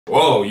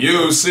Whoa,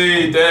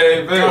 UC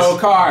Davis. Go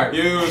Card.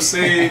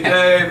 UC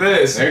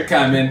Davis. They're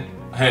coming.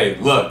 Hey,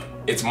 look,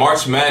 it's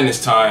March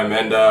Madness time,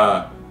 and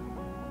I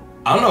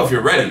don't know if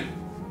you're ready.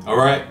 All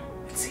right?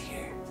 It's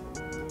here.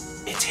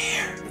 It's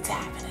here. It's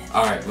happening.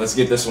 All right, let's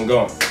get this one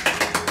going.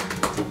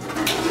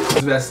 It's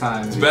the best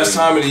time. It's the best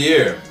time of the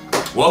year.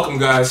 Welcome,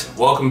 guys.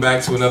 Welcome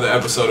back to another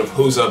episode of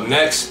Who's Up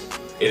Next.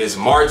 It is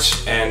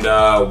March,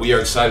 and we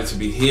are excited to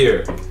be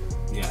here.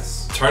 Yes.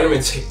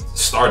 Tournament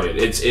started.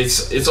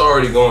 It's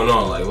already going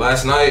on. Like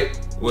last night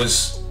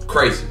was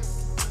crazy.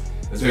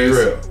 Let's be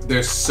real.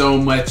 There's so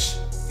much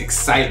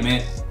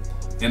excitement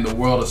in the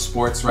world of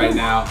sports right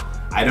now.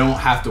 I don't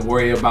have to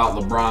worry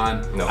about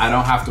LeBron. No. I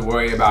don't have to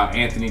worry about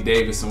Anthony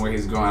Davis and where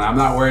he's going. I'm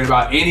not worried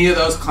about any of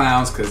those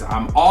clowns because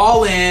I'm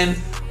all in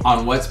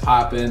on what's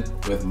popping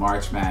with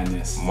March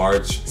Madness.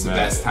 It's the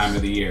best time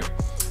of the year.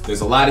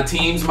 There's a lot of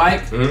teams,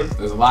 Mike.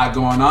 There's a lot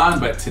going on,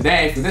 but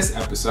today, for this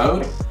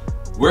episode,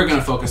 we're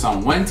gonna focus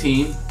on one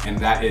team, and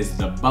that is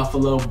the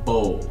Buffalo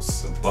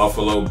Bulls. The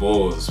Buffalo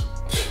Bulls.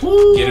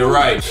 Woo. Get it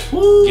right.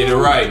 Woo. Get it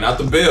right. Not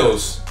the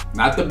Bills.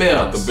 Not the Bills.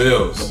 Not the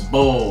Bills. The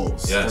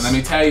Bulls. Yes. And let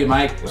me tell you,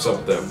 Mike. What's up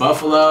with that?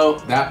 Buffalo,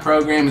 that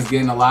program is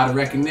getting a lot of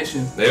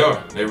recognition. They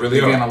are. They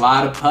really They're getting are. a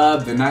lot of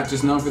pub. They're not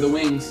just known for the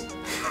wings.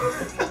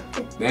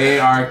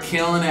 They are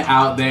killing it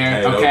out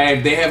there. Hey,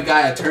 okay, they have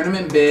got a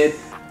tournament bid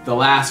the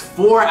last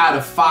 4 out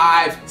of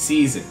 5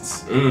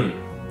 seasons.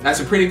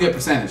 That's a pretty good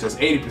percentage. That's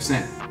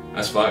 80%.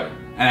 That's fire.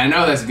 And I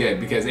know that's good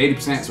because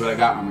 80% is what I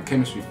got on my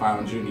chemistry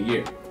final junior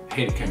year. I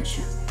hated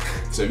chemistry.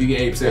 So if you get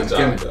 80% on the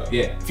chemistry,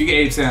 if you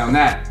get 80% on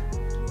that,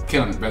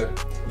 killing it, brother.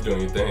 You're doing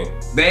your thing.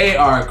 They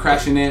are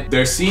crushing it.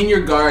 Their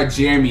senior guard,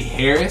 Jeremy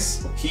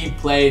Harris, he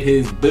played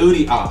his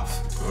booty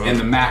off in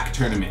the MAC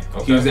tournament.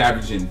 Okay. He was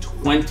averaging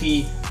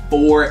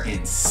 24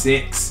 and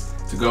 6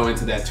 to go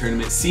into that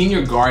tournament.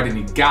 Senior guard, and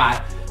he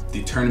got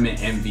the tournament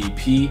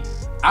MVP.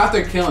 Out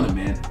there killing it,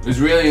 man. It was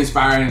really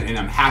inspiring, and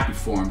I'm happy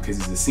for him because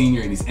he's a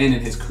senior and he's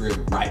ending his career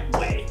the right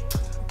way.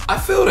 I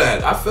feel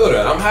that. I feel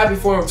that. I'm happy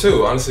for him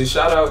too. Honestly,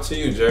 shout out to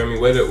you, Jeremy.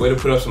 Way to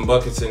put up some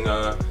buckets and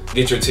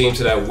get your team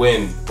to that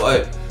win.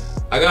 But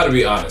I gotta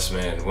be honest,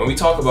 man. When we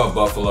talk about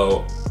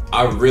Buffalo,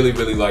 I really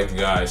like the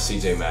guy,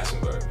 CJ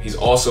Massinburg. He's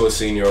also a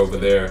senior over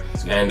there,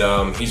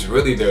 and he's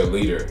really their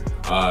leader.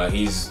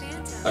 He's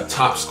a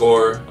top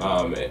scorer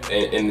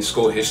in the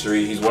school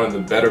history. He's one of the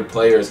better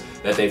players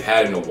that they've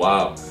had in a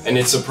while. And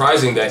it's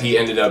surprising that he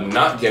ended up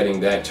not getting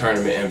that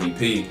tournament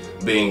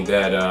MVP, being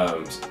that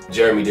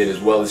Jeremy did as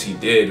well as he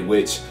did,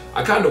 which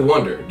I kind of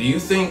wonder. Do you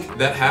think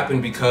that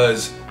happened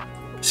because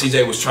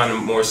CJ was trying to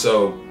more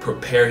so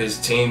prepare his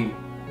team,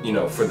 you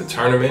know, for the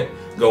tournament,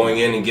 going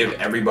in and give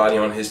everybody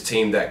on his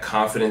team that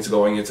confidence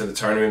going into the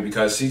tournament?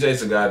 Because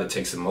CJ's a guy that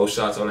takes the most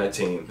shots on that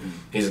team.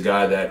 He's a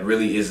guy that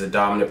really is a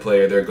dominant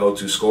player, their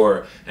go-to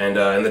scorer. And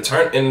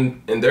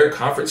in their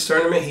conference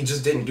tournament, he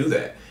just didn't do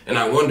that. And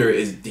I wonder,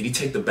 did he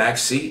take the back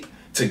seat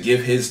to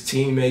give his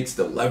teammates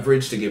the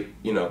leverage to get,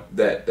 you know,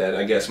 that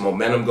I guess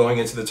momentum going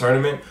into the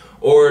tournament,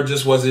 or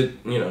just was it,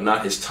 you know,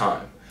 not his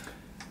time?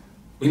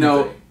 You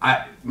know,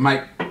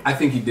 Mike, I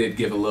think he did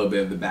give a little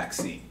bit of the back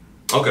seat.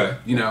 Okay.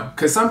 You know,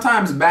 because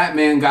sometimes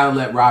Batman gotta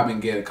let Robin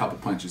get a couple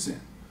punches in.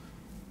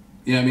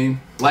 You know what I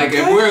mean? Like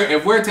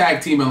if we're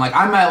tag teaming, like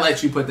I might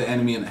let you put the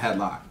enemy in a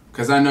headlock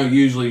because I know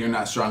usually you're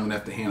not strong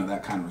enough to handle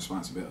that kind of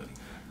responsibility.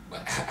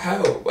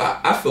 How?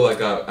 I feel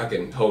like I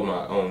can hold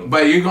my own.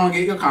 But you're gonna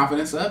get your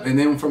confidence up, and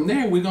then from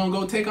there we're gonna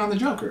go take on the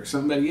Joker,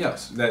 somebody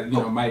else that you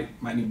know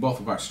might need both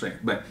of our strength.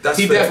 But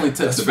he definitely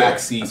took the back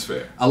seat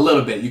a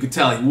little bit. You could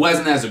tell he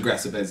wasn't as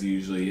aggressive as he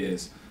usually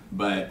is,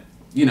 but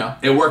you know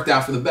it worked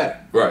out for the better.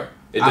 Right.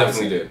 It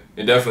definitely did.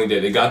 It definitely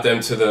did. It got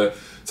them to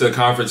the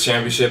conference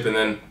championship, and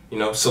then you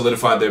know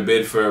solidified their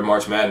bid for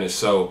March Madness.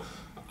 So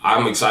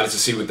I'm excited to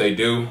see what they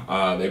do.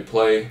 They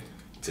play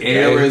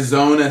today.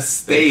 Arizona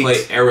State. They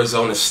play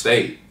Arizona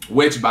State.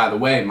 Which, by the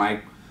way,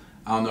 Mike,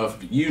 I don't know if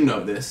you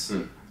know this.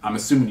 I'm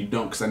assuming you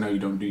don't because I know you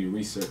don't do your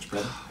research,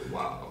 brother.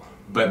 Wow.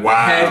 But the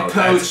head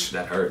coach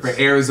that hurts. for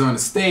Arizona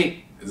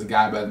State is a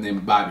guy by the name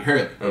of Bobby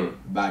Hurley.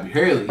 Bobby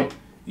Hurley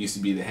used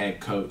to be the head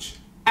coach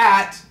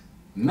at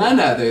none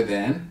other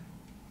than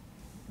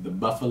the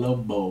Buffalo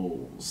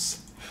Bulls.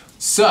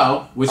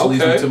 So, which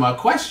leads me to my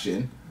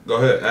question. Go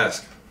ahead,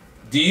 ask.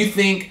 Do you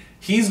think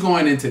he's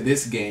going into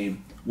this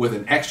game with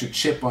an extra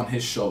chip on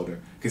his shoulder?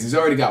 Because he's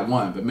already got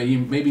one, but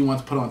maybe he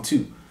wants to put on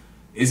 2.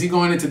 Is he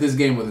going into this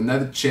game with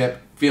another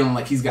chip, feeling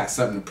like he's got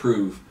something to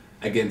prove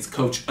against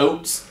Coach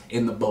Oates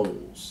in the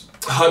Bulls?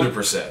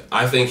 100%.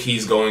 I think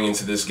he's going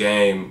into this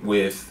game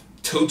with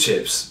 2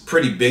 chips,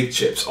 pretty big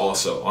chips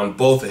also, on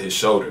both of his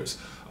shoulders.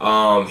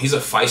 He's a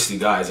feisty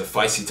guy. He's a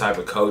feisty type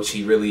of coach.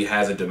 He really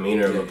has a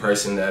demeanor of a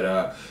person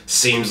that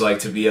seems like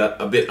to be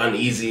a bit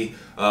uneasy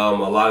a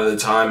lot of the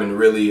time and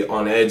really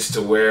on edge,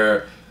 to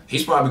where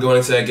he's probably going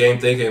into that game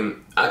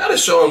thinking, I got to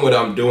show him what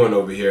I'm doing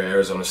over here at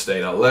Arizona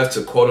State. I left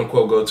to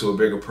quote-unquote go to a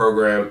bigger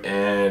program,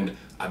 and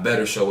I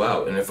better show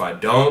out. And if I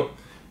don't,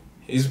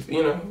 he's,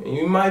 you know,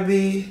 you might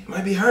be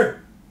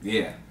hurt.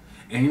 Yeah.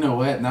 And you know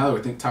what? Now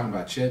that we're talking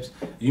about chips,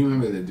 you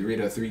remember the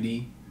Dorito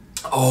 3D?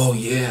 Oh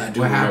yeah, I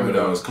do remember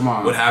those. Come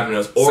on. What happened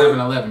to those?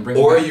 7-Eleven, bring it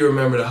Or back. you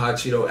remember the Hot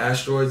Cheeto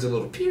asteroids, the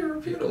little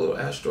the little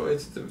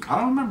asteroids. I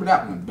don't remember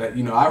that one, but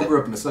you know, I grew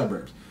up in the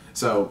suburbs,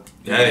 so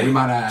Hey, we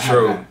might not have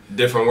true. that.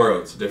 Different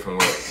worlds.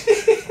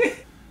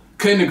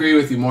 Couldn't agree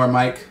with you more,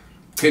 Mike.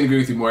 Couldn't agree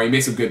with you more. You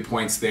made some good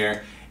points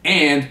there.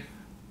 And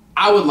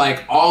I would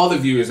like all the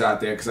viewers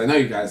out there, because I know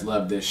you guys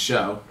love this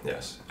show.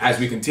 Yes. As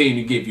we continue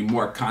to give you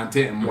more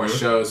content and more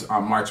shows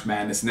on March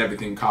Madness and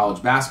everything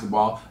college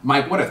basketball,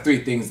 Mike, what are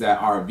 3 things that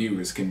our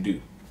viewers can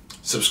do?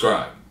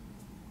 Subscribe,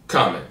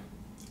 comment,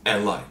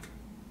 and like.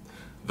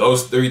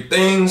 Those 3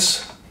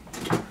 things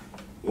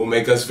will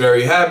make us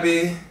very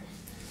happy.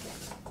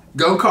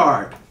 Go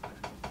Card.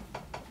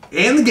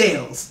 And the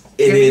Gales.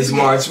 It is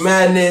March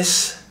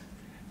Madness.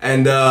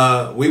 And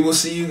we will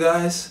see you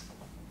guys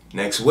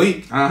next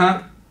week.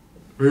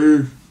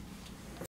 Peace.